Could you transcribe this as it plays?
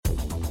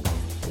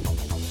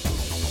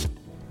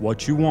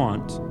what you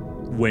want,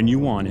 when you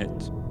want it,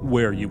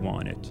 where you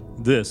want it.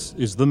 This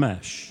is The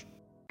Mesh.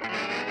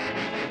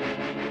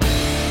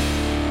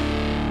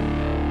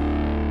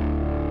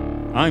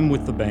 I'm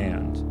with the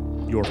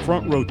band, your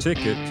front row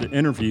ticket to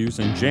interviews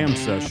and jam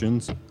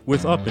sessions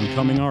with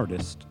up-and-coming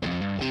artists.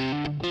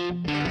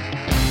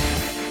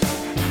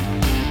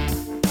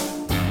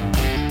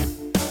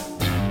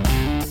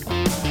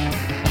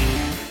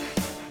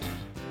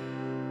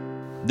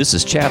 This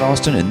is Chad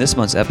Austin, and this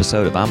month's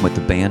episode of I'm With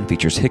the Band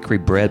features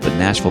Hickory-bred but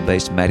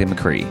Nashville-based Matty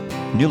McCree.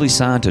 Newly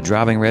signed to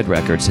Driving Red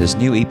Records, his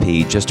new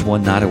EP, Just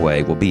One Night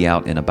Away, will be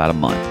out in about a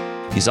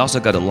month. He's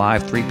also got a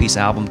live three-piece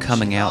album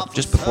coming out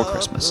just before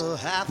Christmas.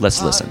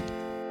 Let's listen.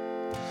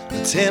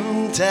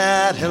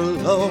 Tempted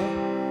hello.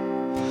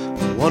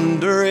 I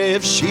wonder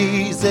if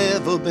she's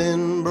ever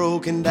been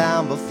broken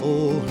down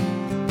before.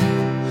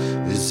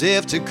 As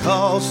if to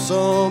cause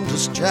some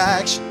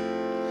distraction,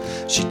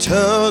 she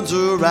turns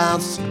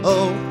around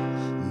slow,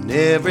 and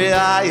every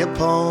eye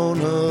upon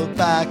her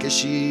back as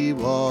she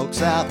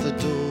walks out the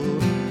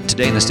door.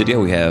 Today in the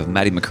studio we have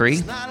Matty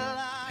McCree,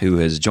 who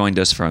has joined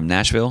us from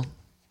Nashville.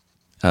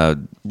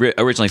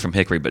 Originally from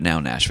Hickory, but now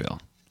Nashville,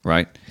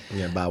 right?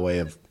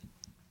 Yeah,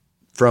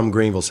 from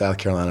Greenville, South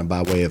Carolina,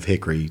 by way of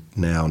Hickory,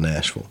 now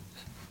Nashville.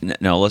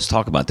 Now let's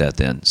talk about that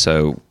then.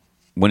 So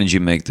when did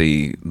you make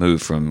the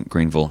move from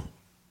Greenville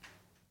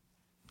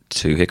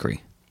to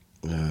Hickory?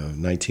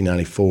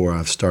 1994,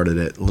 I've started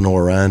at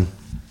Lenore Ryan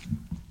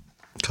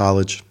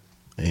College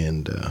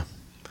and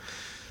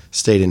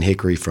stayed in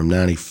Hickory from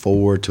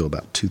 94 to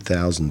about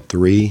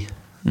 2003,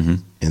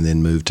 and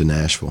then moved to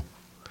Nashville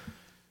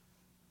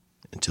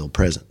until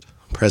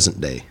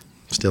present day,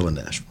 still in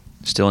Nashville.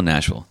 Still in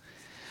Nashville.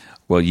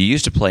 Well, you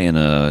used to play in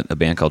a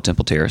band called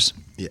Temple Terrace.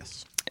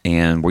 Yes.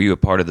 And were you a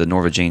part of the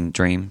Norva Jean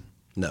Dream?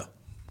 No.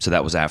 So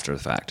that was after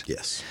the fact?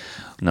 Yes.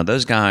 Now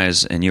those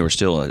guys, and you were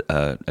still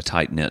a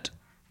tight-knit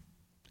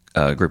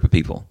group of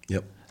people.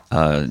 Yep.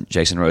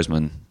 Jason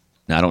Roseman.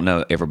 Now I don't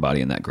know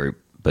everybody in that group,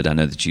 but I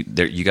know that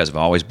you guys have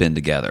always been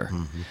together.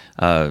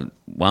 Mm-hmm.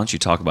 Why don't you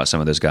talk about some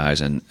of those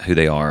guys and who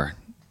they are,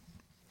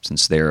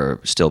 since they're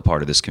still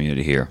part of this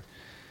community here?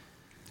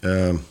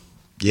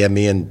 Yeah,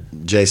 me and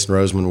Jason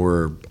Roseman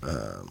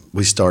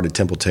we started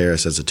Temple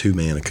Terrace as a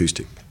two-man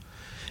acoustic,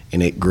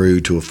 and it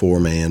grew to a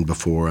four-man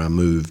before I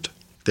moved.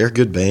 They're a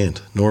good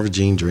band. Norva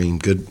Jean Dream,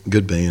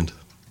 good band.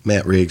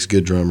 Matt Riggs,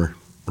 good drummer.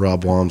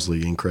 Rob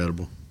Walmsley,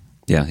 incredible.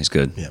 Yeah, he's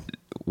good. Yeah.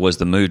 Was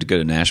the move to go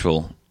to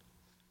Nashville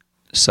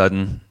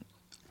sudden?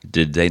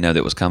 Did they know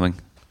that was coming?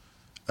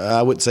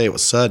 I wouldn't say it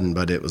was sudden,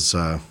 but it was.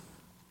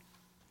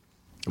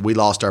 We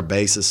lost our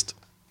bassist.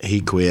 He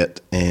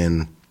quit,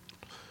 and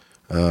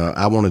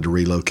I wanted to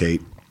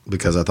relocate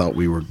because I thought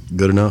we were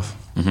good enough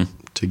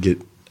to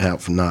get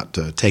out from not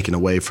taken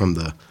away from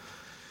the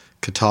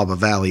Catawba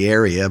Valley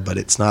area, but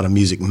it's not a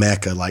music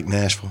mecca like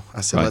Nashville.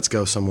 I said, Let's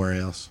go somewhere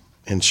else.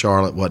 And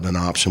Charlotte wasn't an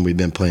option. We'd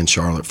been playing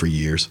Charlotte for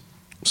years.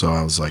 So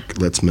I was like,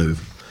 let's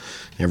move.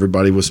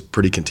 Everybody was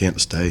pretty content to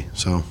stay,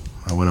 so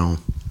I went on.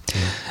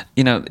 Yeah.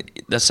 You know,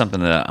 that's something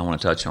that I want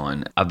to touch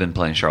on. I've been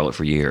playing Charlotte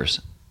for years,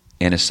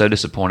 and it's so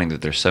disappointing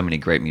that there's so many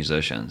great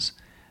musicians,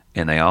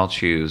 and they all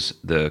choose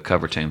the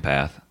cover tune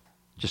path,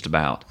 just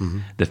about. Mm-hmm.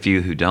 The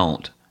few who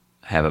don't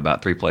have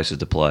about 3 places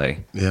to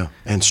play. Yeah,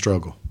 and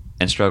struggle.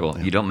 Yeah.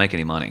 You don't make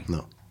any money.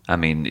 No. I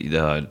mean,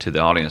 to the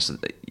audience,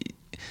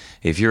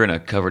 if you're in a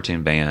cover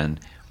tune band,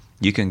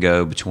 you can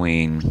go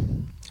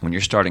between, when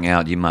you're starting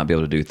out, you might be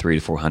able to do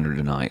 $300 to $400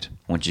 a night.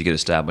 Once you get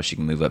established, you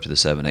can move up to the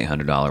 $700,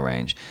 $800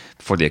 range.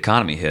 Before the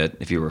economy hit,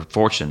 if you were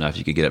fortunate enough,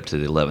 you could get up to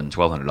the $1,100,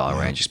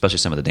 $1,200 range, especially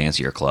some of the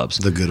dancier clubs.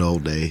 The good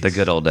old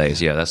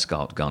days. Yeah, that's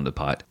gone to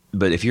pot.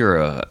 But if you're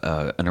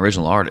an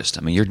original artist,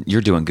 I mean,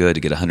 you're doing good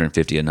to get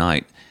 $150 a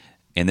night,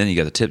 and then you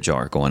got the tip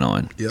jar going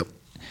on. Yep.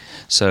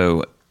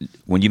 So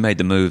when you made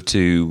the move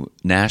to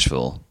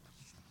Nashville,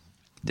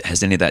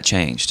 has any of that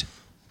changed?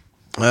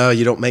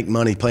 You don't make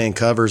money playing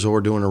covers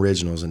or doing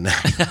originals in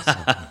Nashville.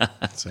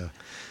 So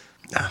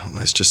I don't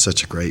know, it's just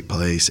such a great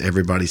place.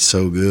 Everybody's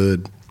so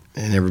good,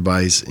 and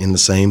everybody's in the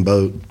same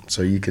boat.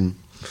 So you can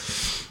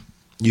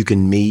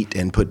meet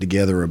and put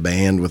together a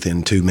band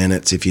within 2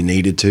 minutes if you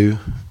needed to,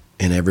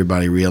 and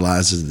everybody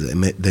realizes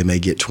that they may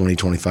get $20,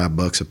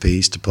 $25 a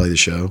piece to play the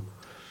show,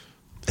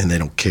 and they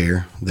don't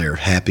care. They're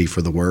happy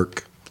for the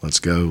work. Let's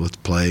go. Let's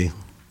play.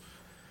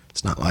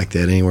 It's not like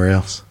that anywhere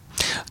else.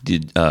 Do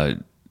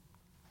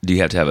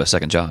you have to have a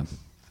second job?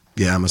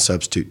 Yeah, I'm a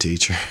substitute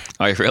teacher.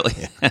 Are you really?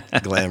 Yeah,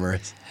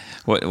 glamorous.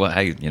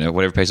 Hey,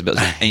 whatever pays the bills,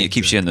 and it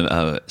keeps you in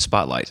the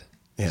spotlight.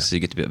 Yeah. So you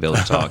get to be able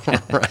to talk.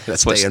 Right,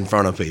 stay in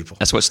front of people.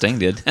 That's what Sting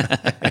did.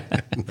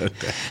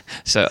 Okay.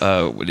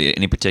 So,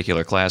 any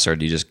particular class, or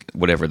do you just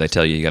whatever they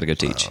tell you got to go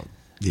teach?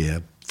 Yeah,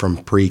 from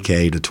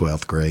pre-K to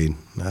 12th grade.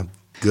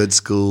 Good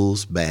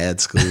schools, bad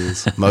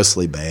schools,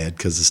 mostly bad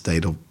because the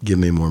state will give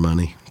me more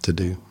money to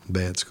do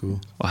bad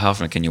school. Well, how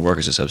often can you work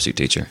as a substitute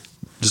teacher?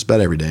 Just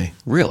about every day.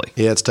 Really?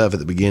 Yeah, it's tough at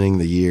the beginning of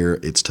the year.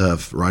 It's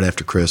tough right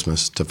after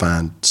Christmas to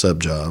find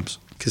sub jobs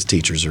because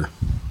teachers are,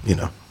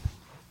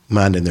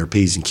 minding their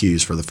P's and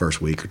Q's for the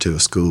first week or two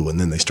of school, and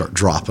then they start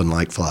dropping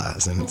like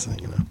flies. And it's,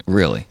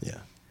 Really? yeah,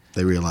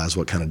 they realize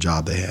what kind of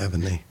job they have,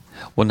 and they.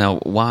 Well, now,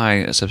 why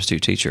a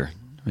substitute teacher?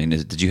 I mean,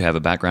 did you have a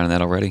background in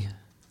that already?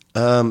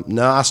 No,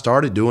 I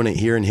started doing it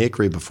here in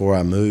Hickory before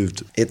I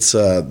moved. It's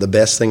the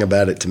best thing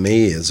about it to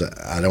me is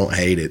I don't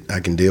hate it. I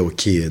can deal with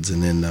kids,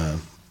 and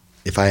then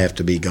if I have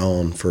to be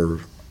gone for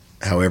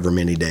however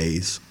many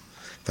days,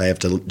 if I have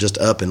to just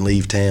up and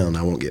leave town,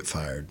 I won't get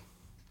fired.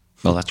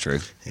 Well, that's true.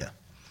 Yeah.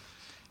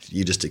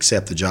 You just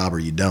accept the job or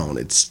you don't.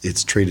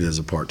 It's treated as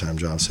a part-time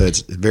job, so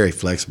it's very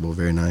flexible,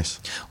 very nice.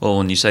 Well,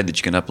 when you say that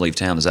you can up and leave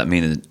town, does that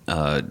mean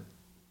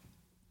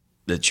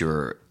that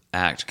your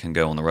act can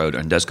go on the road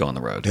and does go on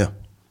the road? Yeah.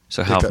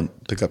 So how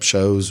pick up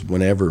shows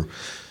whenever.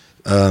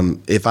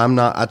 If I'm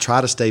not, I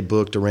try to stay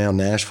booked around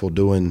Nashville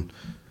doing.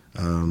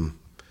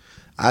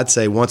 I'd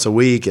say once a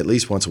week, at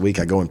least once a week,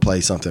 I go and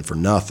play something for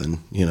nothing.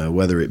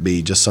 Whether it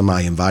be just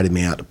somebody invited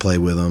me out to play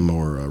with them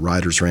or a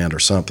writer's round or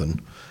something.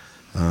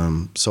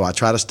 So I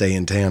try to stay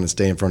in town and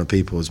stay in front of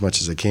people as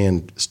much as I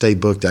can. Stay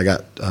booked. I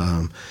got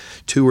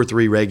 2 or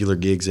 3 regular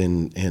gigs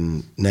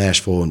in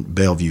Nashville and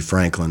Bellevue,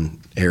 Franklin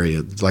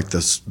area, like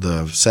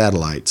the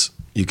satellites.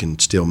 You can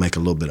still make a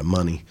little bit of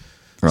money.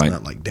 Right. It's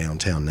not like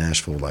downtown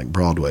Nashville, like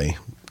Broadway.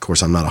 Of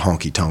course, I'm not a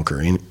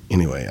honky-tonker.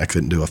 Anyway, I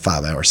couldn't do a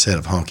 5-hour set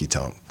of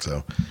honky-tonk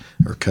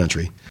or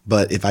country.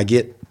 But if I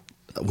get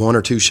 1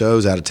 or 2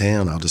 shows out of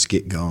town, I'll just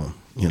get gone.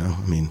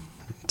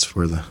 It's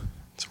where the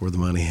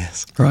money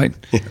is. Right.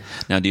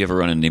 Now, do you ever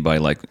run into anybody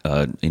like,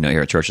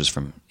 Eric Churches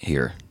from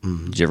here?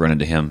 Mm-hmm. Did you ever run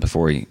into him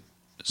before he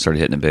started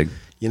hitting it big?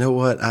 You know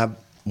what?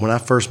 When I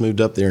first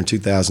moved up there in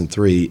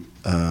 2003,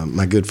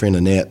 my good friend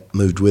Annette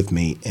moved with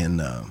me,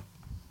 and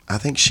I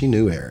think she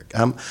knew Eric.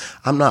 I'm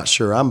not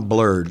sure. I'm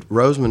blurred.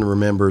 Roseman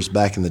remembers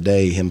back in the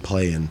day him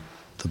playing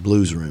the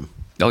blues room.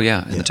 Oh,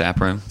 yeah, in the tap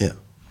room? Yeah,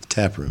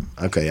 tap room.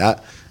 Okay, I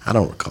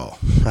don't recall.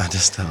 I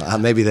just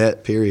maybe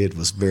that period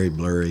was very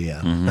blurry. Yeah.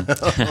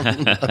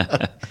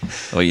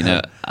 Mm-hmm.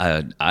 Well,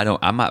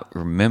 I might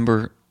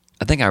remember.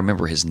 I think I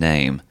remember his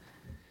name,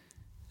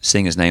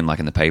 seeing his name like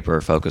in the paper,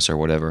 or Focus, or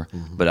whatever.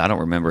 Mm-hmm. But I don't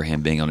remember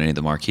him being on any of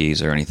the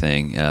marquees or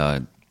anything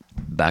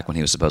back when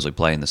he was supposedly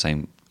playing the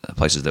same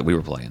places that we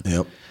were playing.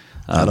 Yep.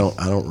 I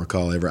don't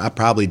recall ever. I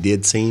probably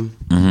did see him,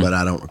 but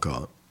I don't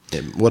recall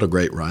it. What a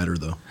great writer,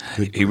 though.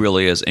 He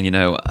really is. And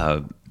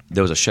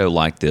there was a show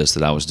like this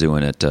that I was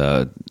doing at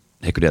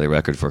Hickory Daily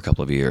Record for a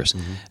couple of years,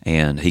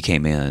 and he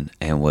came in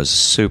and was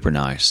super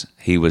nice.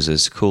 He was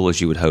as cool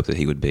as you would hope that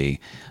he would be.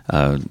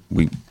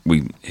 We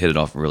hit it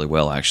off really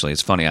well, actually.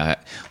 It's funny,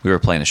 we were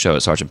playing a show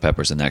at Sgt.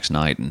 Pepper's the next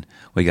night, and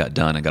we got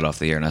done and got off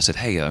the air, and I said,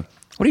 hey, what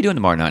are you doing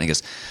tomorrow night? And he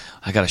goes,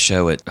 I got a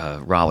show at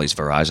Raleigh's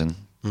Verizon.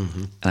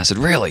 Mm-hmm. And I said,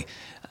 really?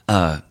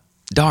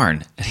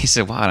 Darn. And he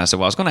said, why? And I said,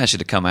 well, I was going to ask you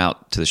to come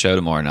out to the show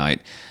tomorrow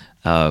night.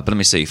 But let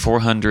me see,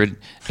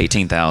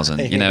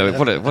 418,000.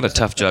 What a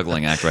tough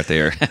juggling act right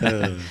there.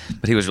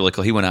 But he was really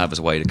cool. He went out of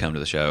his way to come to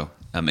the show.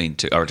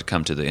 To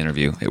come to the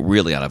interview.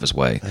 Really out of his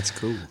way. That's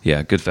cool.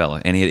 Yeah, good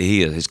fella. And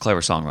he's a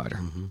clever songwriter.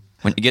 Mm-hmm.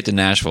 When you get to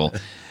Nashville,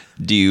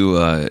 do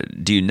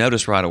you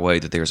notice right away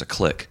that there's a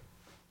clique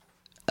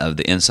of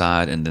the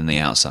inside and then the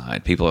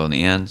outside? People on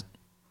the end,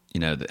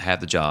 that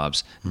have the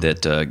jobs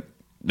that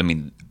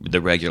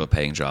the regular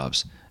paying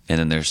jobs. And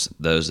then there's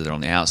those that are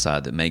on the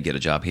outside that may get a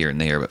job here and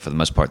there, but for the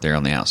most part, they're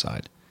on the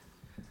outside.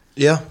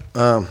 Yeah.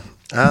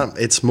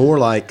 It's more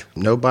like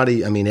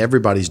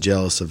everybody's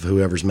jealous of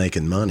whoever's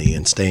making money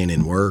and staying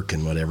in work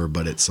and whatever,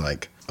 but it's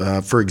like,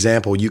 for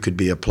example, you could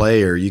be a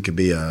player, you could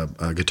be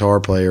a guitar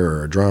player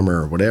or a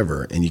drummer or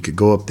whatever, and you could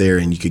go up there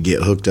and you could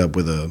get hooked up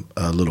with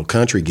a little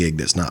country gig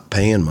that's not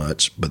paying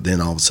much, but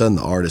then all of a sudden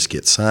the artist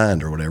gets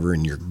signed or whatever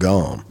and you're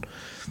gone.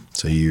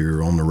 So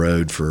you're on the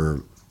road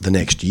for the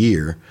next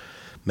year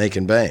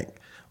making bank.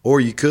 Or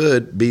you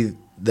could be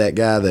that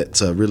guy that's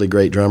a really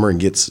great drummer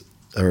and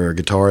or a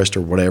guitarist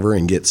or whatever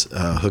and gets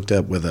hooked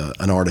up with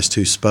an artist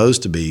who's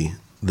supposed to be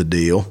the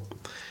deal,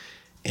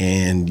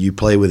 and you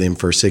play with him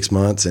for 6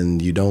 months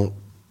and you don't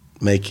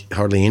make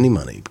hardly any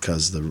money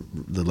because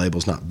the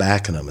label's not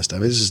backing them and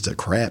stuff. It's just a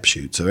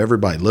crapshoot. So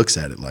everybody looks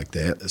at it like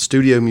that.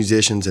 Studio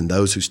musicians and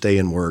those who stay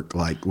in work,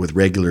 like with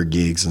regular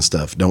gigs and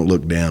stuff, don't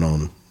look down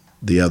on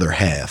the other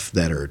half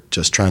that are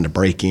just trying to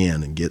break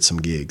in and get some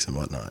gigs and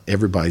whatnot.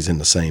 Everybody's in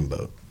the same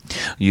boat.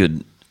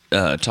 You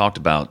had talked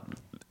about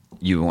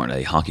you weren't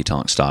a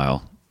honky-tonk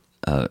style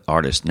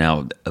artist.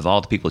 Now, of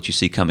all the people that you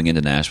see coming into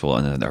Nashville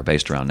and that are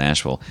based around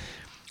Nashville,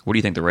 what do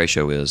you think the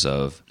ratio is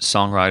of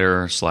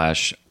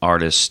songwriter /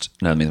 artist?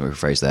 No, let me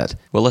rephrase that.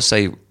 Well, let's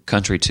say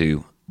country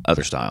to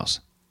other styles.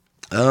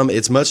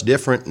 It's much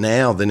different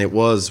now than it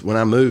was when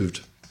I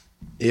moved.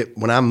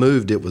 When I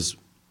moved, it was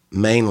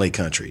mainly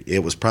country.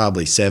 It was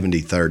probably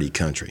 70-30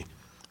 country.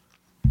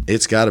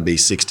 It's got to be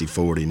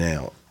 60-40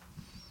 now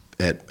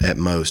at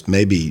most.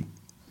 Maybe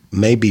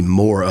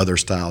more other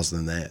styles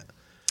than that.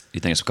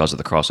 You think it's because of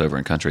the crossover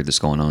in country that's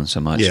going on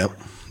so much?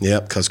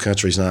 Yep, because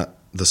country's not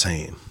the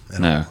same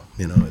at all.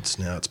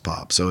 It's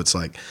pop. So it's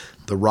like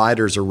the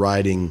writers are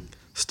writing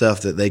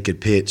stuff that they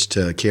could pitch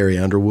to Carrie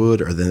Underwood,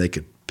 or then they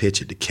could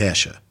pitch it to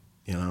Kesha.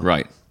 you know.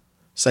 Right.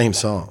 Same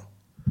song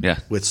Yeah.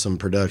 with some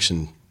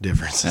production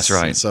differences. That's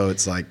right. So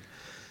it's like,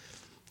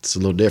 it's a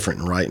little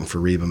different in writing for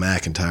Reba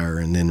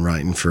McEntire and then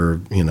writing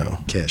for, you know,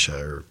 Kesha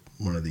or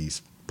one of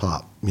these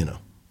pop, you know,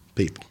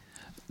 people.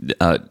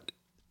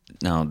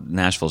 Now,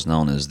 Nashville's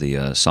known as the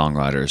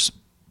songwriters,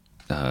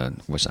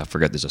 which I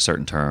forget there's a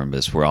certain term, but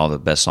it's where all the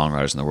best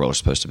songwriters in the world are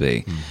supposed to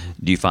be.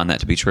 Mm-hmm. Do you find that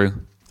to be true?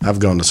 I've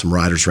gone to some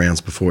writers'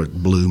 rounds before.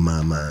 It blew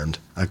my mind.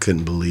 I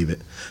couldn't believe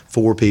it.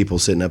 4 people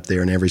sitting up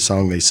there, and every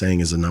song they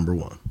sing is a number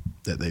one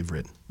that they've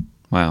written.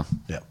 Wow.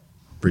 Yeah.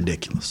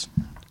 Ridiculous.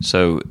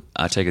 So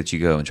I take it you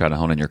go and try to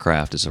hone in your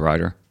craft as a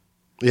writer?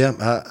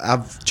 Yeah,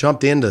 I've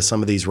jumped into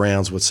some of these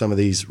rounds with some of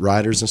these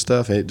writers and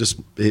stuff. And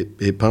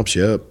it pumps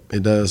you up.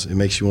 It does. It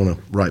makes you want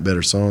to write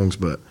better songs,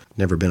 but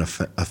never been a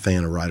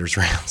fan of writers'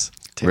 rounds.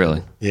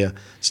 Really? Yeah.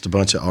 Just a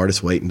bunch of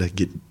artists waiting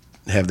to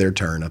have their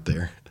turn up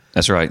there.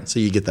 That's right. So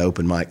you get the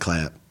open mic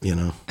clap, you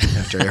know,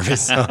 after every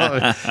song.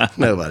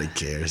 Nobody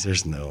cares.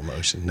 There's no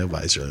emotion.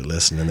 Nobody's really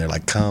listening. They're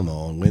like, come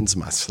on, when's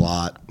my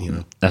slot, you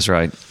know? That's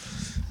right.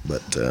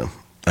 But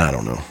I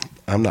don't know.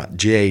 I'm not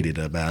jaded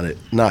about it.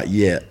 Not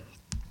yet.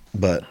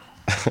 But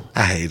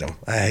I hate them.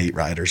 I hate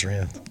writers'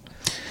 rounds.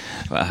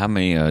 How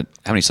many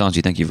songs do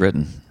you think you've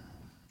written?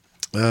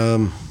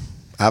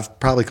 I've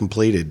probably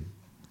completed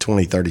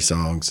 20, 30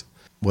 songs.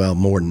 Well,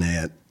 more than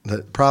that.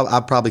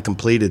 I've probably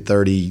completed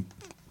 30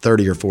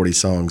 or 40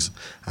 songs.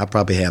 I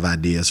probably have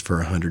ideas for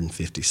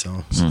 150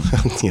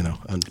 songs. You know.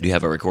 Do you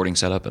have a recording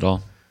setup at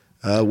all?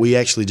 We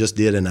actually just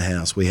did in a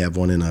house. We have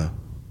one in a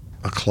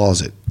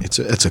closet.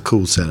 It's a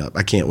cool setup.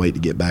 I can't wait to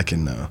get back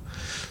and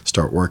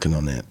start working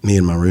on that. Me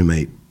and my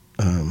roommate,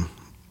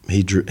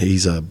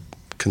 he's a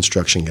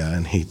construction guy,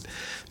 and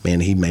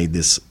he made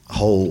this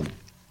whole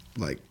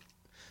like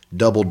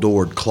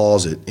double-doored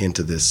closet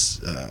into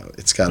this.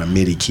 It's got a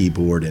MIDI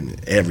keyboard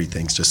and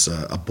everything's just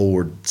a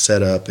board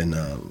set up and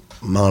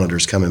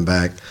monitors coming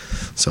back.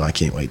 So I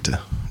can't wait to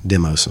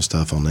demo some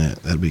stuff on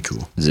that. That'd be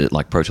cool. Is it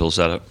like Pro Tools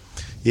setup?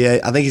 Yeah,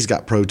 I think he's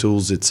got Pro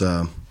Tools. It's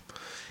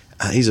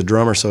he's a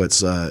drummer, so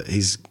it's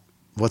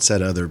what's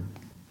that other?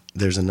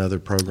 There's another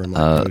program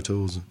like Pro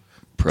Tools.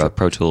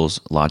 Pro Tools,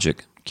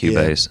 Logic,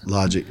 Cubase. Yeah,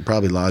 Logic,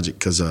 probably Logic,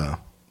 because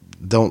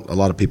don't a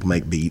lot of people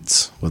make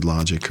beats with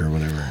Logic or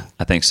whatever?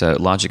 I think so.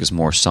 Logic is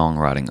more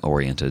songwriting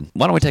oriented.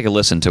 Why don't we take a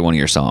listen to one of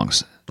your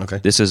songs? Okay.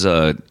 This is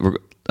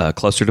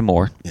Closer to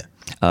More.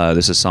 Yeah.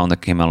 This is a song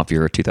that came out of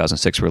your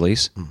 2006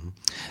 release. Mm-hmm.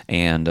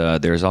 And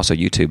there's also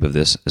YouTube of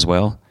this as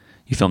well.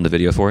 You filmed the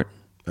video for it?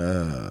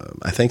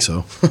 I think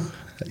so.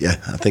 Yeah,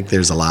 I think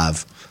there's some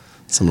live.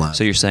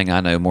 So you're saying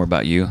I know more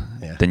about you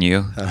than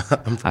you?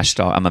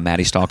 I'm a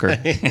Maddie stalker.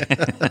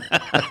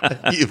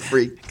 You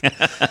freak.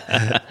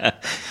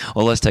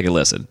 Well, let's take a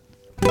listen.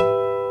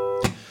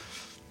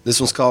 This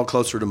one's called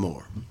Closer to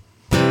More.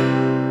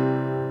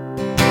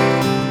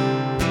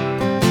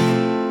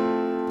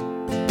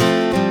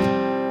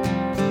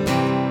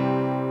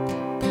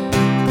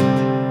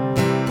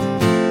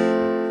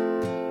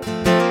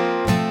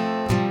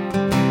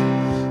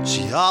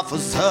 She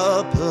offers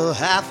up her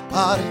half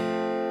party,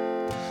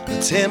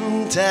 a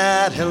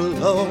tempted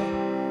hello.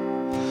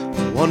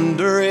 I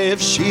wonder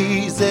if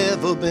she's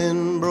ever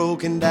been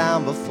broken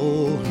down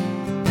before.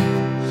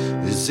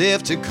 As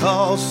if to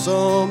cause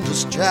some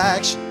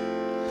distraction,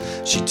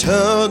 she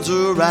turns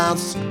around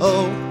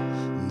slow,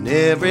 and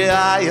every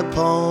eye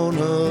upon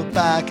her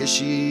back as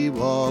she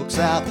walks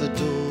out the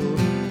door.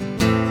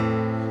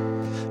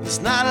 It's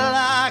not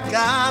like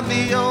I'm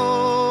the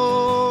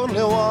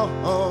only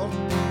one.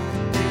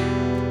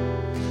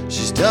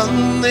 She's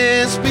done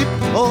this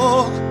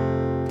before,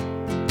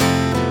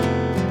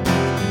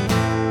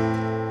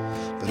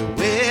 but I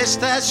wish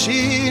that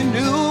she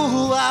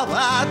knew how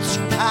I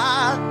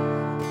tried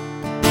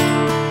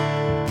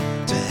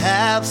to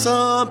have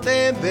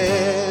something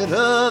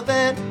better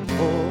than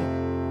more.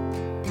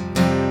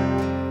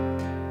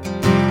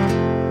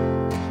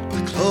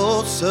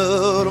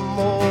 Closer to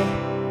more.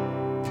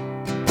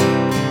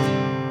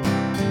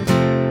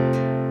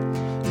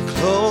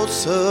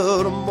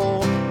 Closer to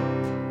more.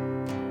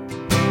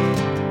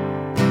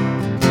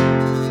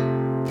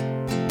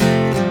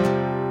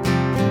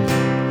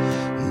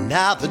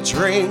 Now the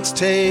drink's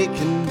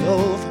taking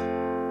over,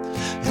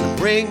 and I'm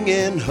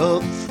ringing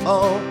her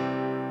phone.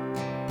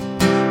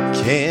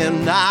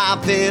 Can I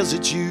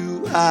visit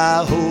you?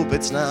 I hope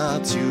it's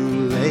not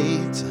too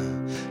late.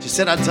 She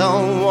said, I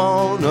don't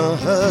want to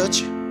hurt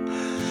you,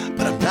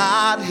 but I'm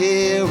not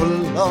here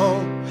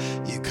alone.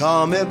 You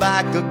call me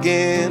back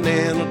again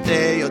in a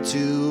day or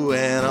two,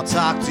 and I'll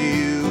talk to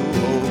you,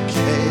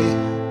 okay?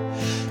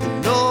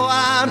 No,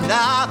 I'm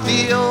not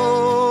the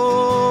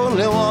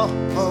only one.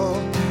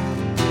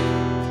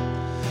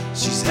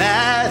 She's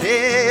at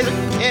it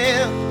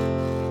again,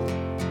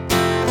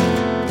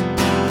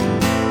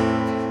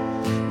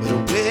 but I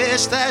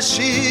wish that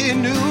she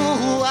knew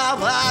how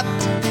I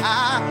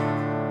tried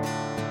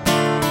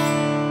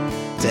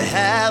to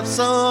have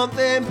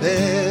something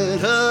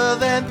better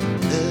than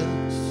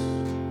this.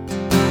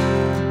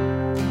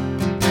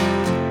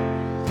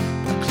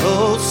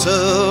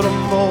 Closer to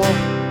more.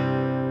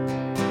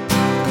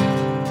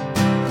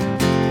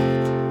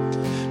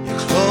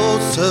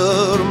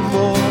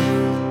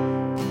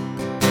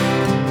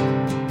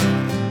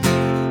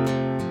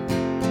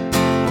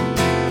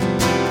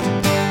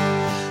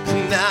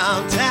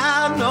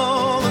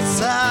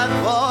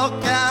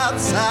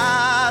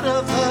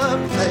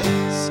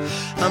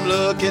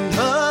 looking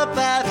up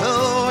at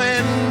her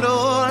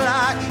window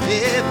like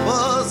it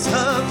was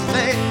her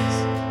face,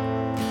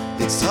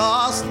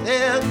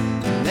 exhausted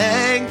and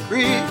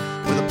angry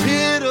with a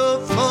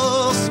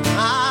pitiful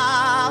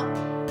smile.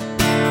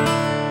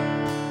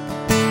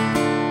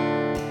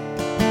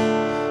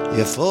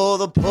 Yeah, for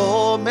the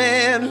poor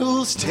man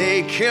who's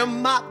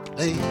taking my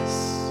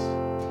place.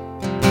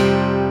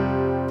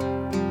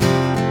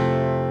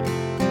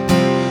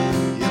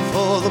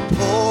 For the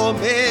poor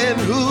men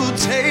who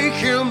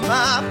take in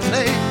my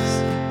place.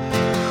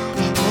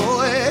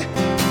 Oh, yeah.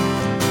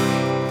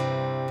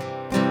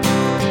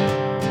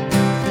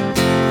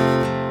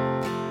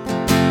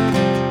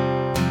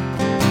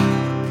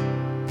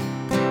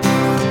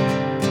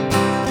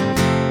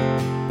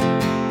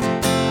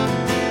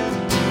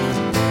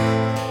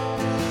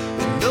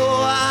 No,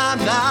 I'm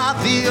not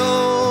the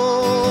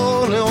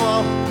only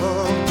one.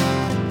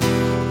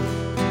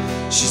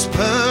 She's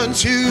burned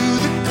to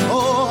the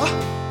core.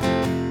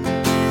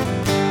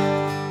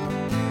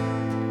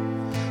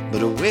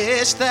 But I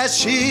wish that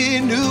she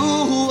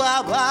knew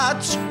how I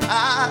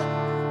tried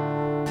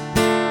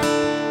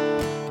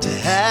to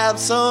have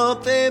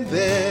something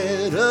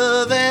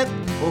better than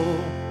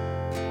before.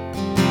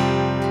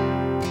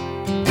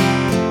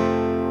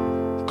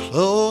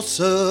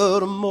 Closer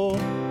to more.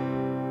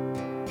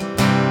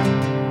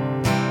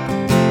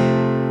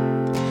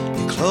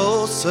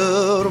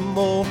 Closer to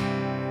more.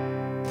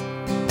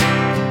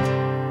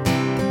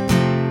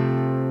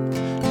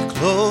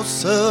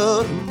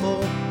 Closer to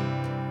more.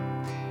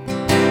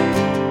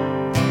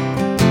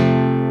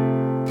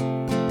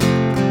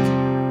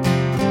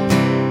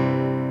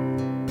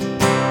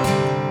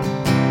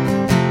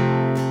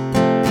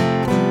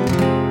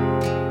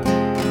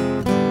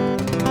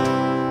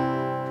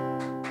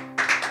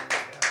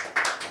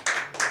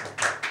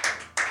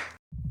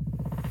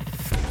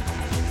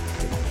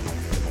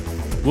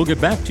 We'll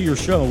get back to your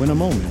show in a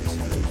moment.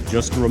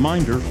 Just a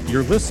reminder,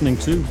 you're listening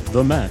to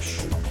The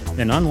Mesh,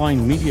 an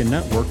online media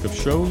network of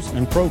shows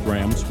and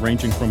programs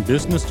ranging from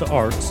business to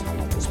arts,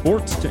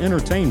 sports to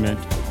entertainment,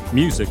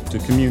 music to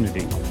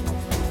community.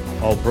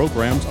 All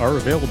programs are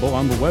available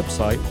on the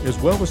website as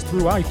well as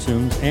through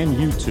iTunes and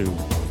YouTube.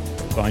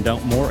 Find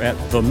out more at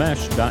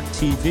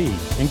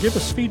themesh.tv and give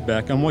us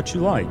feedback on what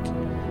you like.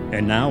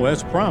 And now,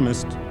 as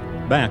promised,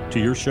 back to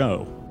your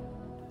show.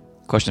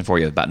 Question for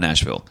you about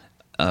Nashville.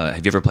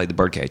 Have you ever played the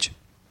Birdcage?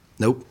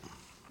 Nope.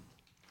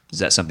 Is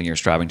that something you're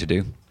striving to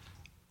do?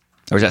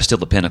 Or is that still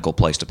the pinnacle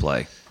place to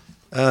play?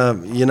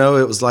 You know,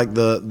 it was like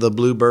the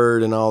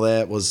Bluebird and all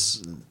that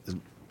was.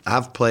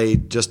 I've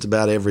played just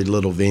about every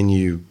little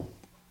venue,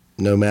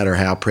 no matter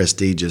how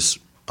prestigious,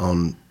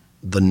 on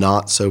the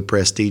not so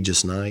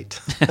prestigious night.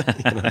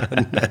 You know,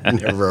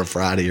 never a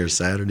Friday or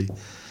Saturday.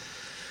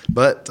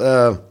 But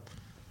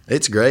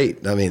it's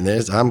great. I mean,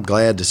 I'm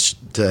glad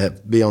to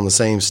be on the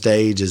same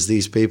stage as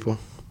these people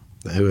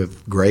who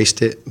have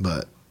graced it,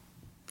 but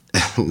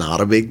not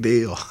a big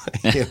deal.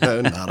 You know,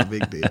 not a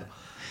big deal.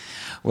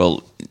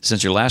 Well,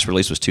 since your last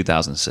release was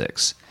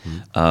 2006,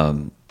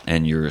 and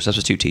you're a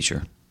substitute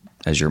teacher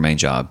as your main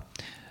job,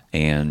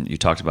 and you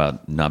talked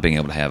about not being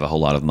able to have a whole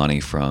lot of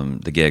money from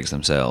the gigs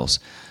themselves.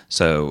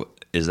 So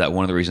is that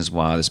one of the reasons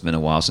why it's been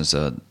a while since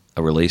a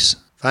release?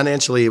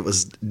 Financially, it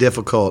was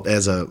difficult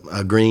as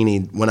a greenie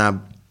when I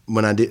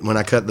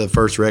cut the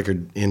first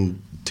record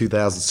in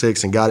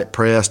 2006 and got it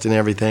pressed and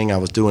everything. I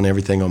was doing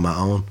everything on my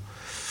own,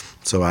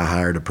 so I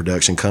hired a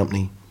production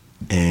company,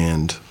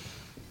 and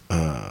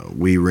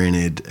we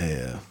rented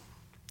a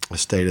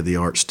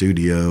state-of-the-art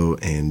studio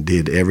and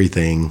did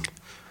everything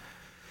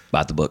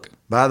By the book.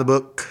 by the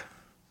book.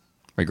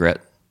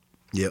 Regret?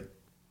 Yep.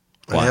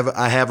 Why?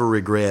 I have a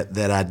regret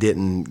that I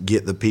didn't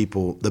get the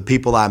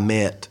people I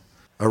met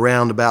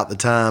around about the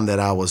time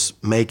that I was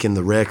making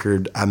the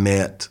record. I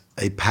met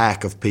a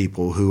pack of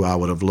people who I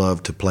would have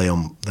loved to play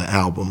on the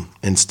album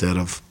instead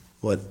of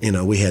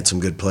we had some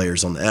good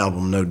players on the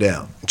album, no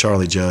doubt.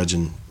 Charlie Judge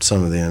and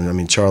some of them. I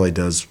mean, Charlie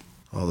does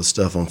all the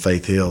stuff on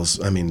Faith Hills.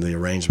 I mean, the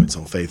arrangements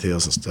on Faith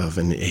Hills and stuff,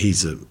 and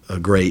he's a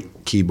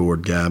great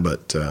keyboard guy.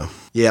 But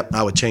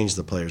I would change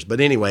the players.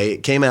 But anyway,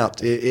 it came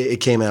out.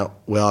 It came out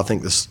well. I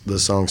think the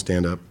songs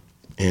stand up,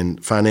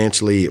 and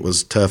financially, it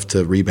was tough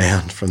to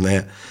rebound from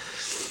that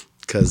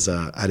because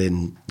I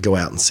didn't go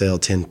out and sell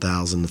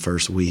 10,000 the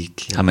first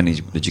week. How many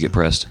did you get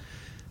pressed?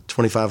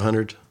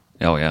 2,500.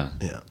 Oh, yeah.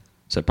 Yeah.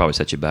 So it probably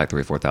set you back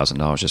 $3,000 or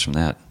 $4,000 just from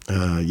that.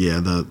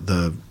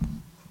 The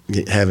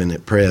having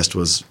it pressed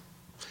was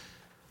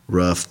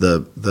rough.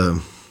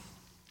 The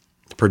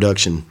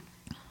production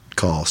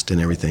cost and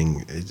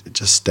everything, it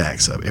just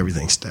stacks up.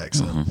 Everything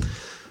stacks up.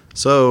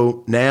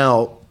 So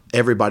now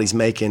everybody's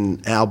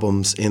making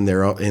albums in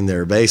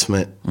their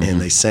basement, and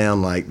they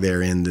sound like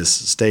they're in this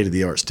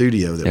state-of-the-art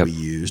studio that we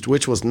used,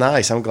 which was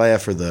nice. I'm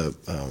glad for to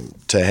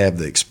have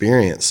the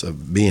experience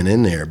of being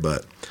in there,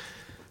 but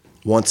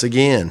once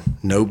again,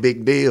 no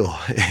big deal.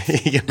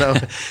 You know.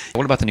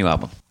 What about the new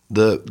album?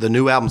 The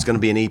new album's going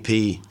to be an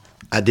EP.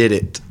 I did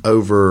it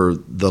over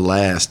the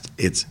last.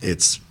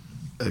 It's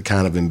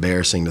kind of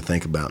embarrassing to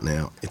think about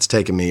now. It's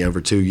taken me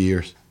over 2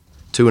 years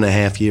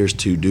 2.5 years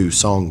to do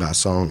song by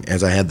song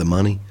as I had the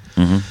money.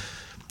 Mm-hmm.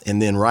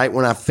 And then right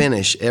when I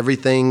finished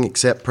everything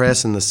except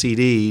pressing the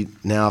CD,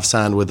 now I've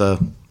signed with a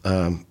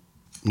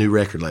new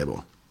record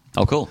label.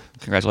 Oh, cool.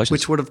 Congratulations.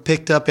 Which would have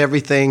picked up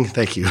everything,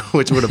 thank you,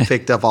 which would have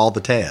picked up all the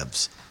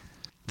tabs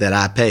that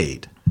I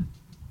paid.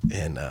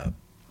 And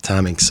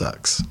timing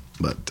sucks.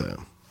 But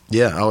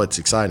it's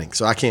exciting.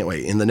 So I can't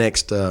wait. In the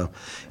next, the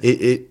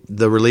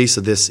release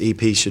of this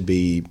EP should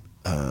be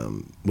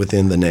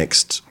within the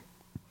next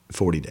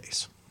 40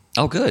 days.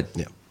 Oh, good.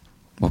 Yeah.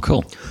 Well,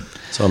 cool.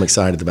 So I'm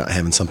excited about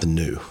having something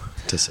new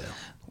to sell.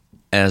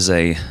 As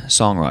a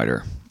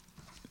songwriter,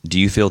 do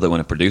you feel that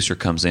when a producer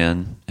comes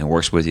in and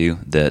works with you,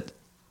 that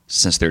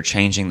since they're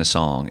changing the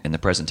song and the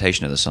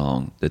presentation of the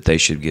song, that they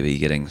should be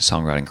getting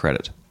songwriting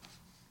credit?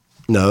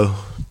 No,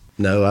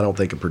 I don't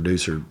think a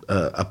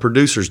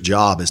producer's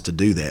job is to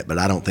do that, but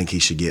I don't think he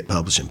should get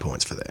publishing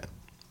points for that.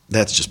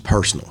 That's just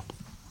personal.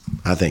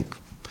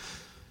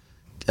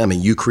 I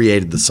mean, you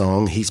created the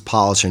song. He's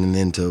polishing it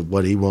into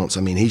what he wants.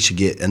 I mean, he should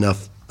get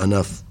enough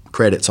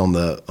credits on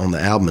the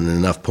album and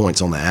enough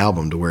points on the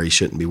album to where he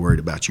shouldn't be worried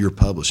about your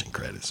publishing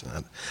credits.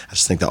 I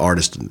just think the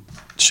artist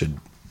should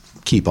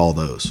keep all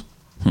those.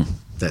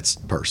 That's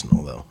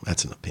personal, though.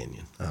 That's an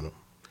opinion. I don't.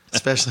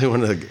 Especially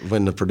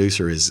when the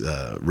producer is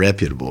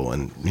reputable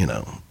and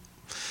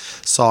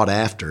sought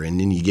after, and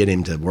then you get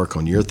him to work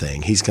on your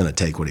thing. He's going to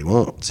take what he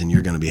wants, and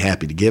you're going to be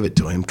happy to give it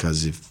to him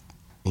because if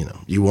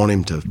you want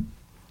him to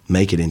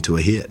make it into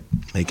a hit,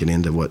 make it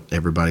into what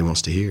everybody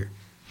wants to hear.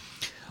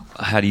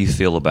 How do you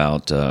feel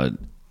about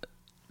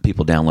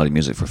people downloading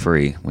music for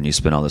free when you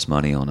spend all this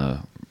money on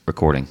a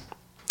recording?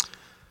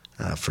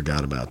 I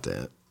forgot about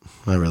that.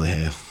 I really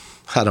have.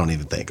 I don't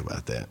even think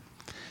about that.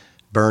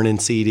 Burning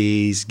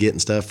CDs, getting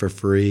stuff for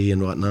free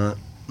and whatnot.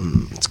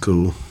 It's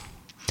cool.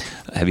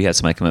 Have you had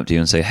somebody come up to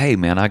you and say, "Hey,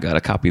 man, I got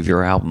a copy of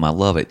your album. I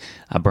love it.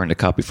 I burned a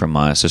copy from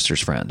my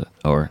sister's friend"?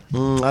 Or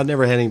I've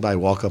never had anybody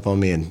walk up on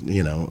me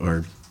and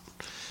or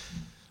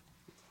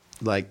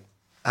like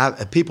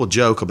people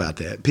joke about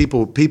that.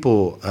 People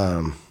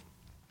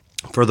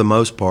for the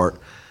most part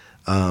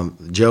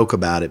joke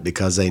about it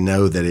because they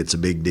know that it's a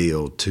big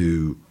deal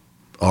to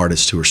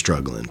artists who are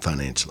struggling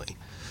financially.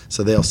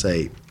 So they'll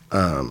say,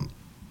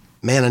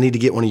 man, I need to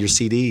get one of your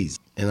CDs.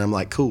 And I'm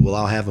like, cool, well,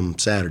 I'll have them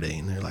Saturday.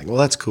 And they're like, well,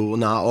 that's cool.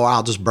 No, or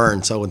I'll just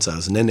burn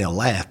so-and-so's. And then they'll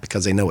laugh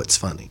because they know it's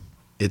funny.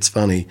 It's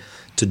funny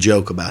to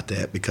joke about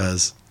that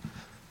because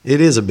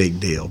it is a big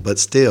deal. But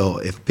still,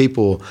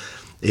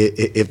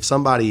 if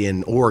somebody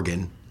in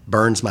Oregon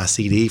burns my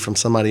CD from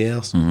somebody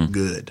else,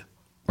 good.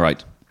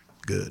 Right.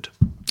 Good.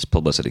 It's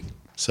publicity.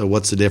 So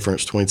what's the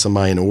difference between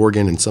somebody in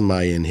Oregon and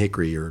somebody in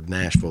Hickory or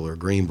Nashville or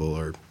Greenville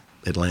or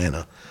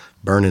Atlanta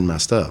burning my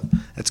stuff?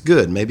 That's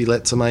good. Maybe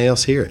let somebody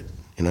else hear it,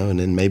 and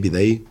then maybe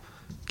they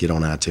get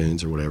on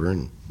iTunes or whatever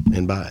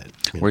and buy it.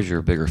 Where's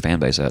your bigger fan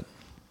base at?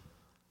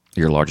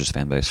 Your largest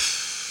fan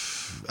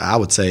base? I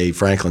would say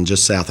Franklin,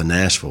 just south of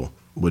Nashville,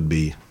 would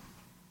be,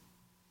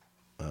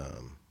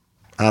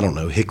 I don't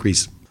know,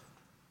 Hickory's.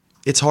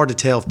 It's hard to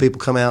tell if people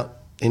come out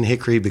in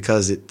Hickory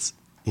because it's,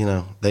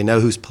 they know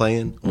who's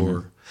playing.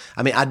 Or,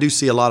 I mean, I do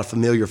see a lot of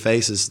familiar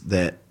faces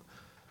that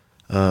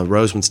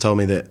Roseman's told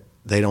me that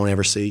they don't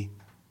ever see.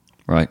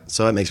 Right.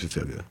 So that makes me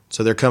feel good.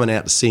 So they're coming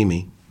out to see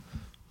me,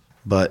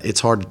 but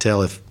it's hard to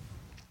tell if,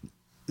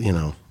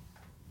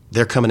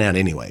 they're coming out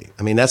anyway.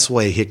 I mean, that's the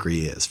way Hickory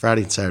is.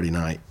 Friday and Saturday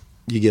night,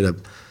 you get a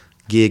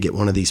gig at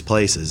one of these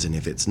places, and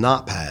if it's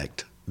not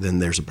packed, then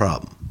there's a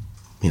problem,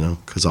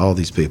 because all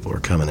these people are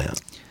coming out.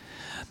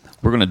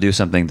 We're going to do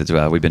something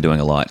that we've been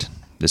doing a lot.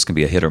 This can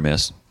be a hit or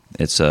miss.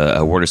 It's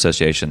a word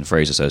association,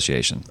 phrase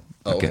association.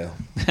 Oh, okay.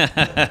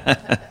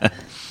 Yeah.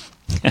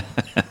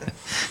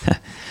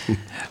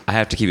 I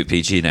have to keep it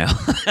PG now.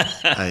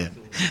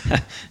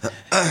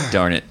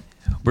 Darn it.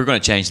 We're going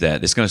to change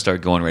that. It's going to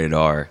start going rated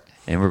R,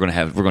 and we're going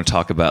to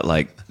talk about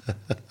like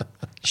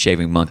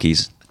shaving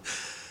monkeys.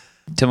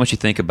 Tell me what you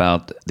think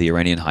about the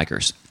Iranian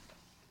hikers.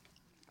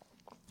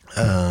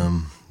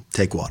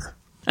 Take water.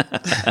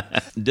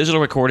 Digital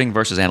recording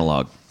versus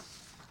analog.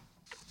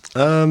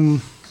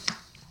 Analog.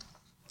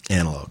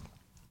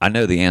 I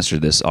know the answer to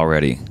this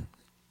already,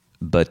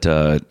 but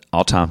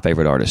all-time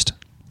favorite artist.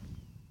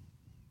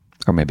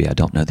 Or maybe I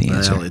don't know the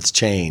answer. Well, it's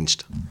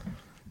changed.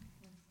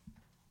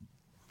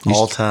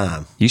 All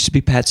time. Used to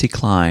be Patsy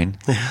Cline,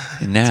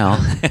 and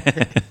now.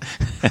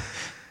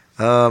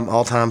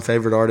 All-time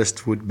favorite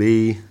artist would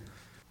be,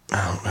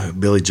 I don't know,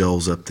 Billy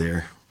Joel's up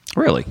there.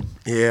 Really?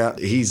 Yeah,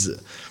 he's.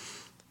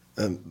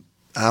 I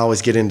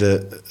always get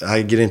into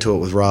it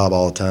with Rob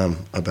all the time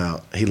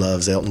about he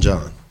loves Elton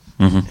John.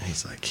 And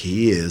he's like,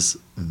 he is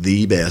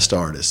the best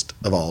artist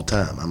of all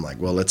time. I'm like,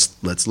 well,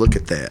 let's look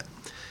at that.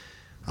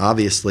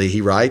 Obviously,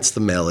 he writes the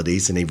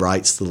melodies and he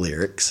writes the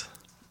lyrics,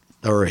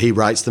 or he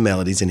writes the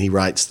melodies and he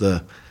writes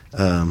the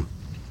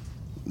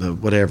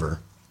whatever.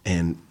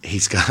 And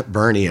he's got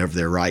Bernie over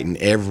there writing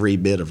every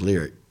bit of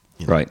lyric.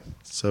 Right.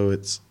 So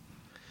it's,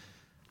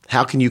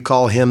 how can you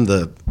call him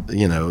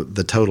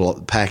the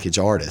total package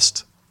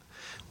artist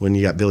when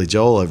you got Billy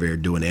Joel over here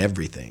doing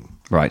everything?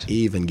 Right.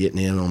 even getting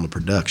in on the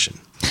production.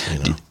 You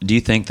know? Do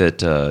you think that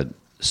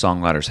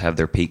songwriters have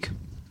their peak?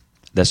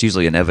 That's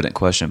usually an evident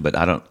question, but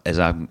I don't. As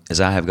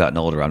I have gotten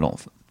older, I don't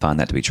find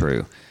that to be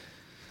true.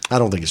 I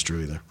don't think it's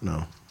true either.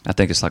 No. I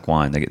think it's like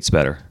wine; it gets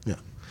better. Yeah.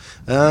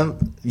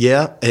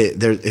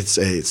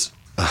 It's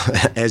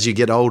as you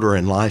get older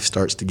and life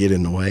starts to get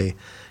in the way,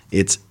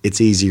 it's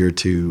easier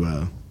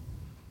to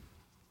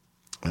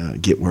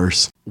get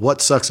worse.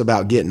 What sucks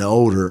about getting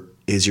older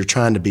is you're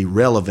trying to be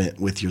relevant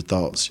with your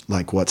thoughts,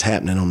 like what's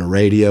happening on the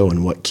radio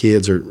and what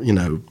kids are,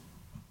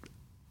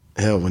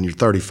 hell, when you're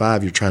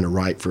 35, you're trying to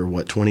write for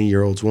what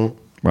 20-year-olds want.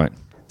 Right.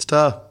 It's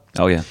tough.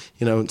 Oh yeah.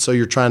 So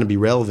you're trying to be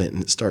relevant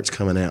and it starts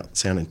coming out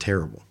sounding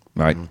terrible.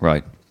 Right.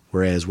 Right.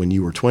 Whereas when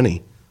you were 20,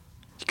 you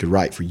could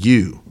write for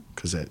you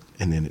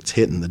and then it's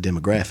hitting the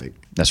demographic.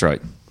 That's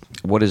right.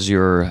 What is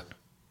your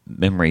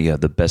memory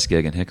of the best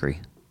gig in Hickory?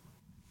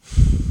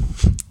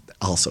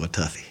 Also a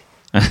toughie.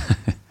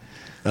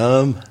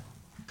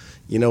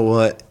 You know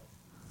what?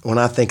 When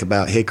I think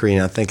about Hickory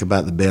and I think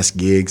about the best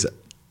gigs,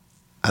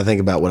 I think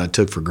about what I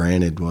took for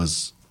granted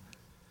was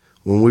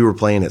when we were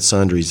playing at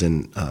Sundry's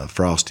and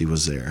Frosty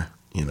was there,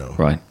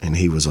 Right. And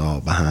he was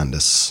all behind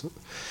us.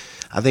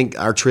 I think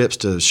our trips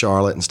to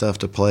Charlotte and stuff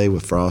to play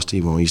with Frosty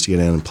when we used to get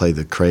down and play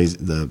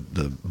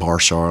the Bar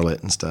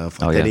Charlotte and stuff.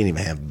 They didn't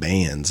even have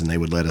bands, and they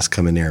would let us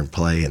come in there and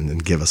play and then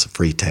give us a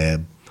free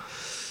tab.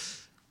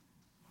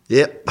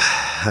 Yep,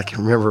 I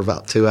can remember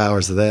about 2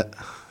 hours of that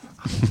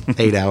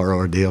 8-hour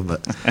ordeal.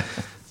 But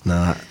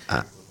no,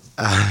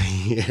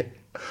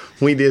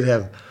 we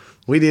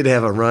did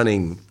have a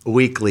running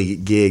weekly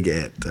gig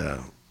at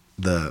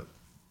the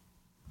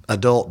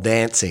adult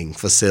dancing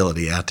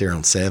facility out there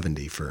on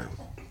 70 for.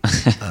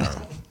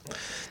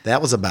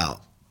 That was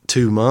about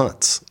 2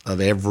 months of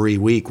every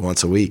week,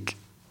 once a week,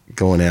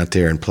 going out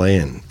there and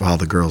playing while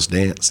the girls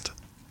danced.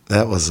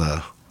 That was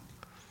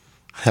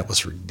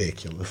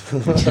ridiculous.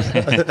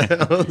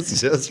 That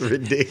was just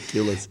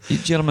ridiculous. You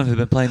gentlemen have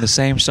been playing the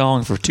same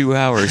song for 2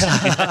 hours.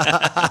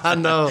 I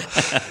know.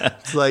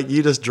 It's like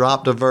you just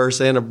dropped a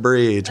verse and a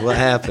bridge. What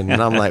happened?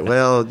 And I'm like,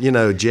 well,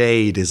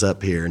 Jade is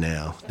up here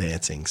now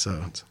dancing.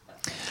 So,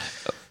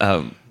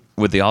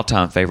 with the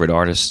all-time favorite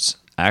artists,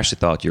 I actually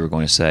thought you were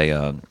going to say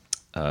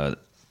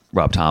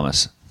Rob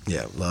Thomas.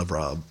 Yeah, love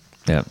Rob.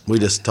 Yeah. We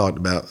just talked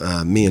about,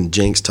 me and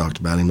Jinx talked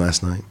about him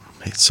last night.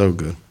 He's so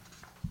good.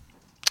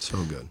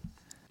 So good.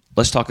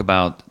 Let's talk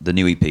about the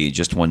new EP,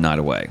 Just One Night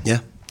Away.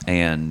 Yeah.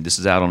 And this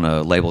is out on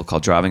a label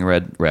called Driving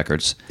Red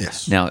Records.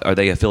 Yes. Now, are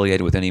they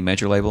affiliated with any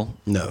major label?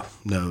 No,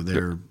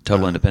 they're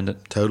Total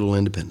independent? Total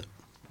independent.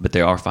 But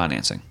they are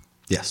financing.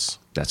 Yes.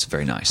 That's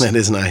very nice. That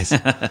is nice.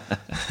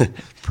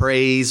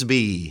 Praise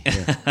be.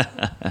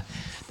 Yeah.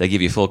 They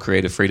give you full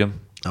creative freedom?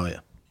 Oh, yeah.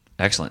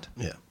 Excellent.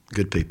 Yeah.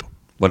 Good people.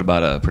 What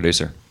about a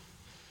producer?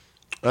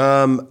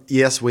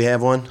 Yes, we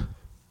have one.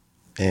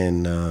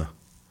 And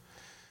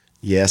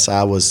yes,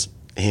 I was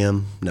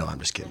him. No, I'm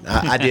just kidding.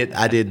 I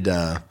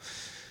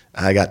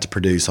got to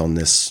produce on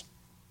these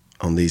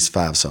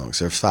 5 songs.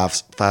 There's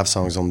five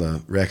songs on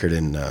the record,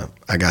 and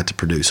I got to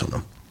produce on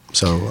them.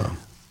 So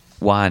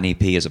why an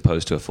EP as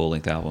opposed to a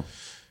full-length album?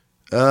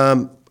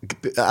 I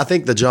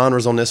think the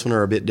genres on this one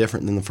are a bit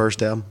different than the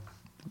first album.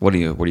 What are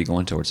you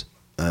going towards?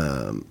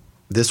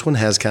 This one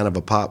has kind of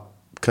a pop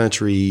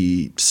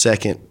country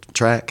second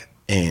track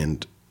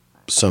and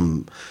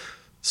some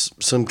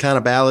kind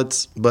of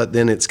ballads, but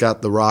then it's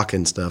got the rock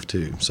and stuff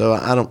too. So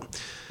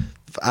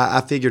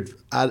I figured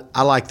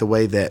I like the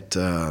way that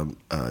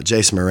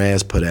Jason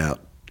Mraz put out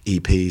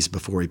EPs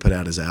before he put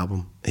out his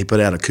album. He put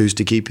out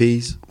acoustic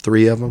EPs,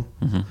 3 of them,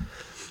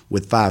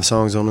 with 5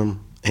 songs on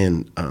them,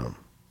 and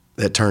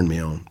that turned me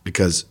on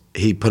because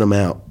he put them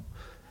out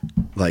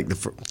like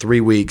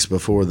 3 weeks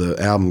before the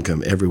album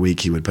come. Every week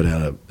he would put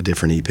out a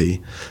different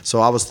EP. So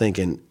I was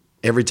thinking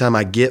every time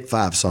I get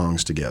 5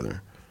 songs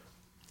together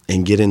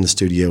and get in the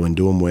studio and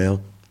do them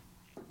well,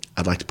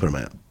 I'd like to put them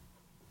out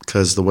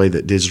because the way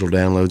that digital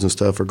downloads and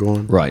stuff are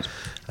going. Right.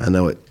 I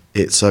know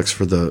it sucks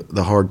for the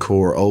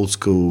hardcore old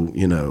school,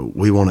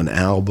 we want an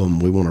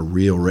album, we want a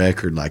real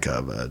record like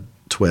a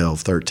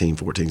 12, 13,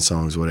 14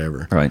 songs,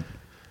 whatever. Right.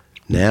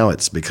 Now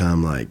it's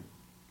become like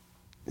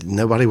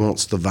nobody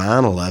wants the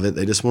vinyl of it.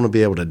 They just want to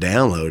be able to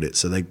download it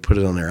so they can put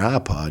it on their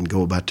iPod and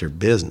go about their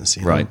business.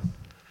 Right.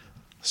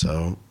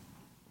 So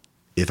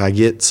if I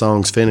get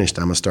songs finished,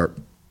 I'm going to start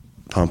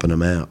pumping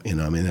them out.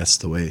 That's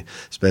the way,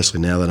 especially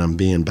now that I'm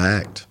being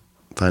backed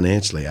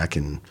financially.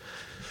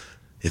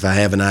 If I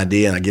have an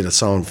idea and I get a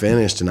song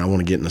finished and I want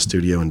to get in the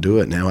studio and do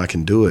it, now I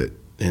can do it.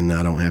 And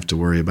I don't have to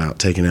worry about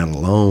taking out a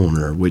loan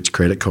or which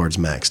credit card's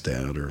maxed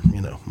out or,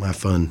 my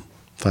fun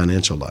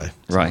financial life.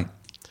 Right.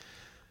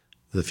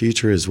 The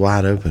future is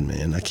wide open,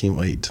 man. I can't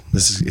wait.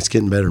 It's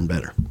getting better and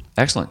better.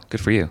 Excellent.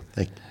 Good for you.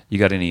 Thank you. You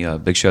got any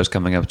big shows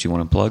coming up that you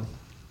want to plug?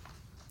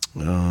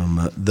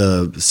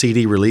 The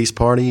CD release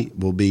party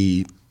will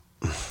be,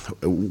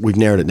 we've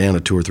narrowed it down to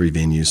 2 or 3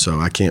 venues, so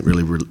I can't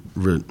really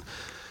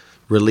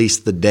release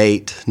the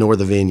date nor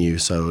the venue.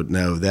 So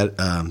no, that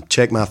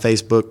check my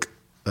Facebook,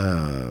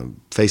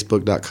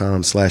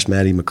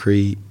 facebook.com/Matty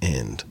McCree,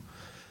 and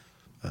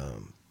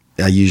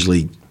I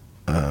usually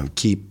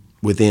keep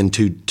within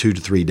two to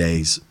 3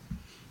 days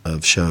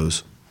of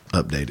shows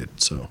updated.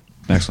 So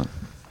excellent.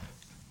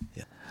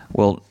 Yeah.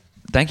 Well,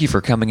 thank you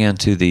for coming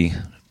into the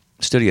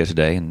studio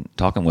today and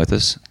talking with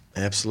us.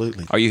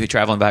 Absolutely. Are you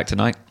traveling back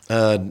tonight?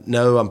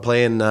 No, I'm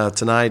playing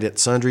tonight at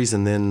Sundry's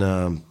and then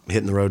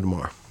hitting the road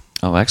tomorrow.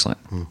 Oh,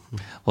 excellent. Mm-hmm.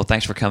 Well,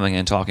 thanks for coming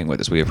and talking with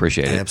us. We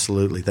appreciate it.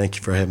 Absolutely. Thank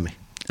you for having me.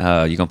 You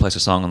going to play us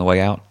a song on the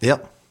way out?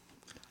 Yep.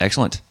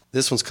 Excellent.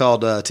 This one's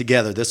called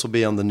Together. This will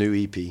be on the new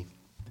EP.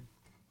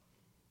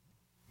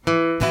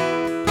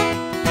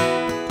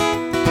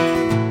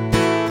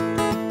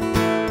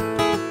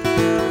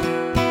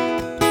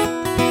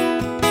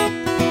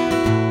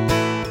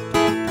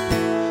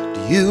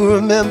 Do you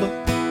remember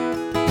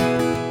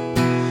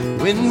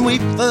when we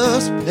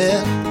first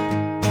met?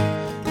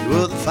 You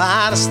were the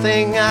finest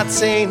thing I'd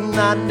seen, and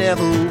I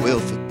never will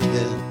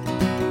forget.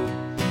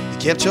 You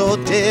kept your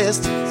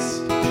distance,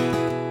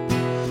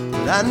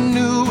 but I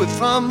knew it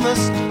from the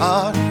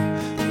start.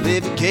 Well,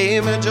 if you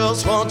gave me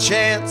just one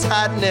chance,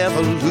 I'd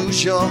never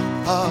lose your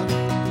heart.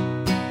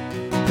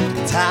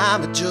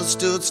 Time had just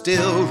stood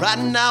still. Right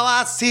now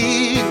I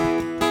see you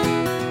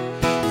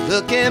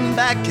looking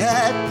back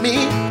at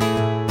me,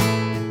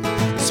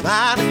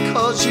 smiling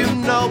 'cause you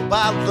know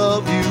I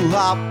love you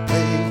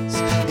always,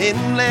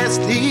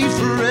 endlessly,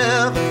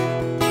 forever.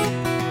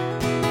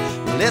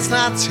 Well, it's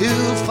not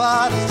too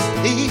far to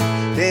see,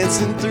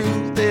 dancing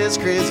through this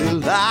crazy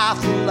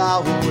life will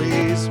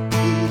always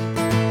be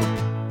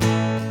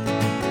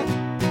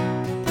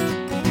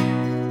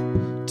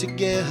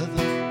together.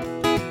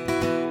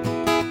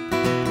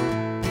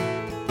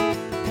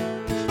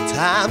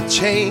 Time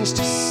changed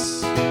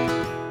us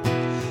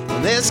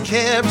on this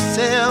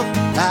carousel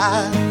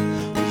ride.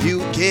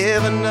 You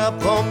giving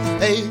up on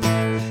faith,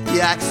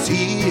 yeah, I can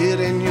see it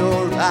in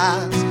your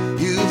eyes.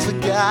 You've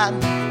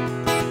forgotten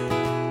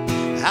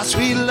how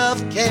sweet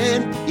love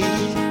can be.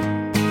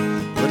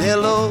 But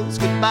hellos,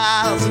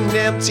 goodbyes, and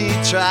empty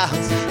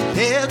trials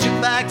held you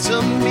back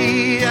to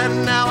me,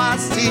 and now I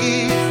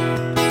see you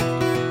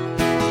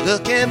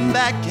looking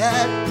back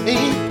at me,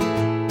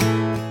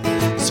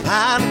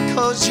 smiling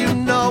 'cause you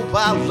know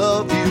I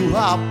love you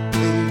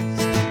always,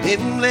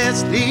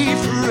 endlessly,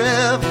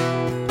 forever.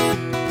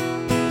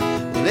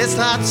 It's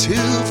not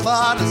too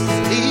far to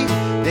see,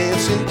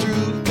 dancing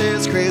through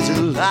this crazy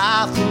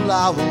life will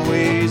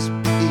always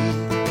be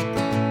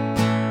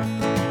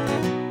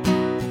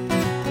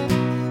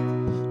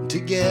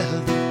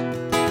together.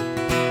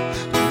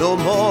 No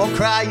more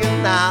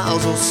crying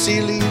eyes or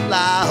silly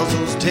lies,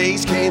 those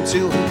days came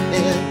to an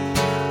end.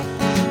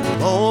 The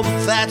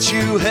moment that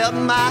you held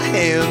my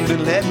hand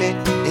and let me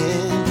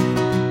in.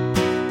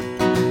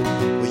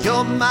 Well,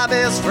 you're my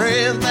best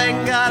friend,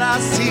 thank God I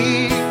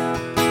see you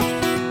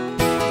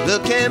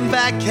looking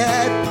back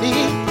at me,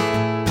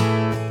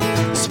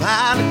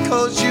 smiling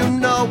 'cause you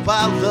know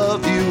I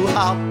love you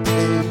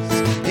always,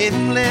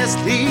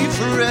 endlessly,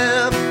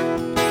 forever.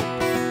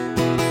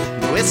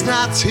 No, it's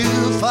not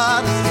too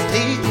far to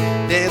see,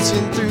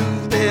 dancing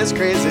through this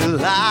crazy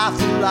life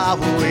will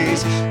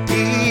always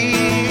be.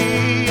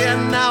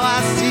 And now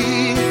I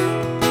see you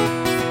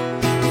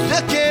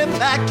looking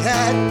back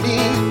at me,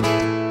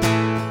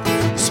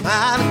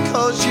 smiling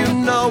 'cause you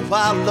know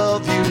I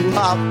love you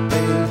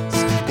always,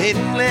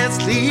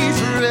 endlessly,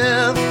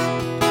 forever.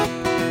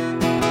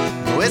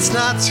 No, it's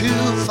not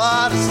too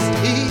far to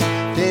see,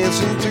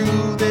 dancing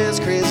through this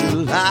crazy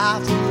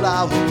life will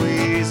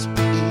always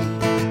be.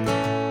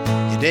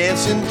 You're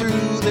dancing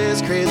through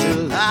this crazy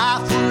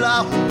life will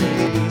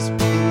always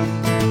be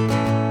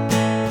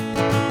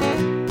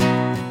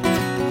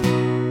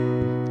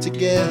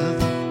together.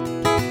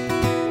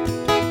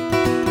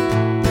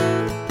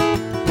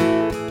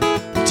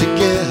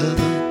 Together.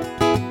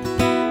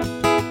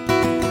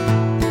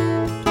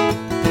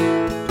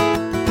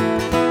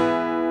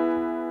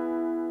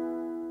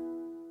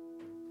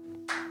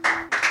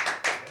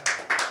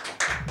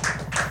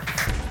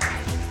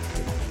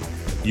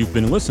 You've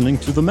been listening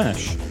to The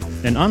Mesh,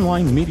 an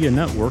online media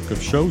network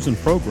of shows and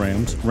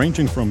programs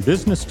ranging from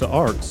business to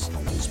arts,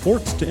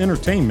 sports to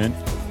entertainment,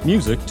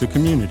 music to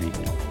community.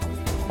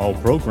 All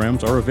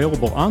programs are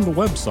available on the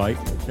website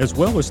as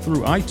well as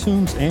through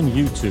iTunes and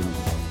YouTube.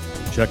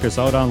 Check us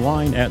out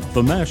online at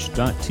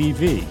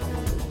themesh.tv.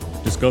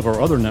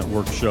 Discover other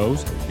network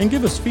shows and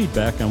give us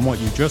feedback on what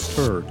you just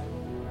heard.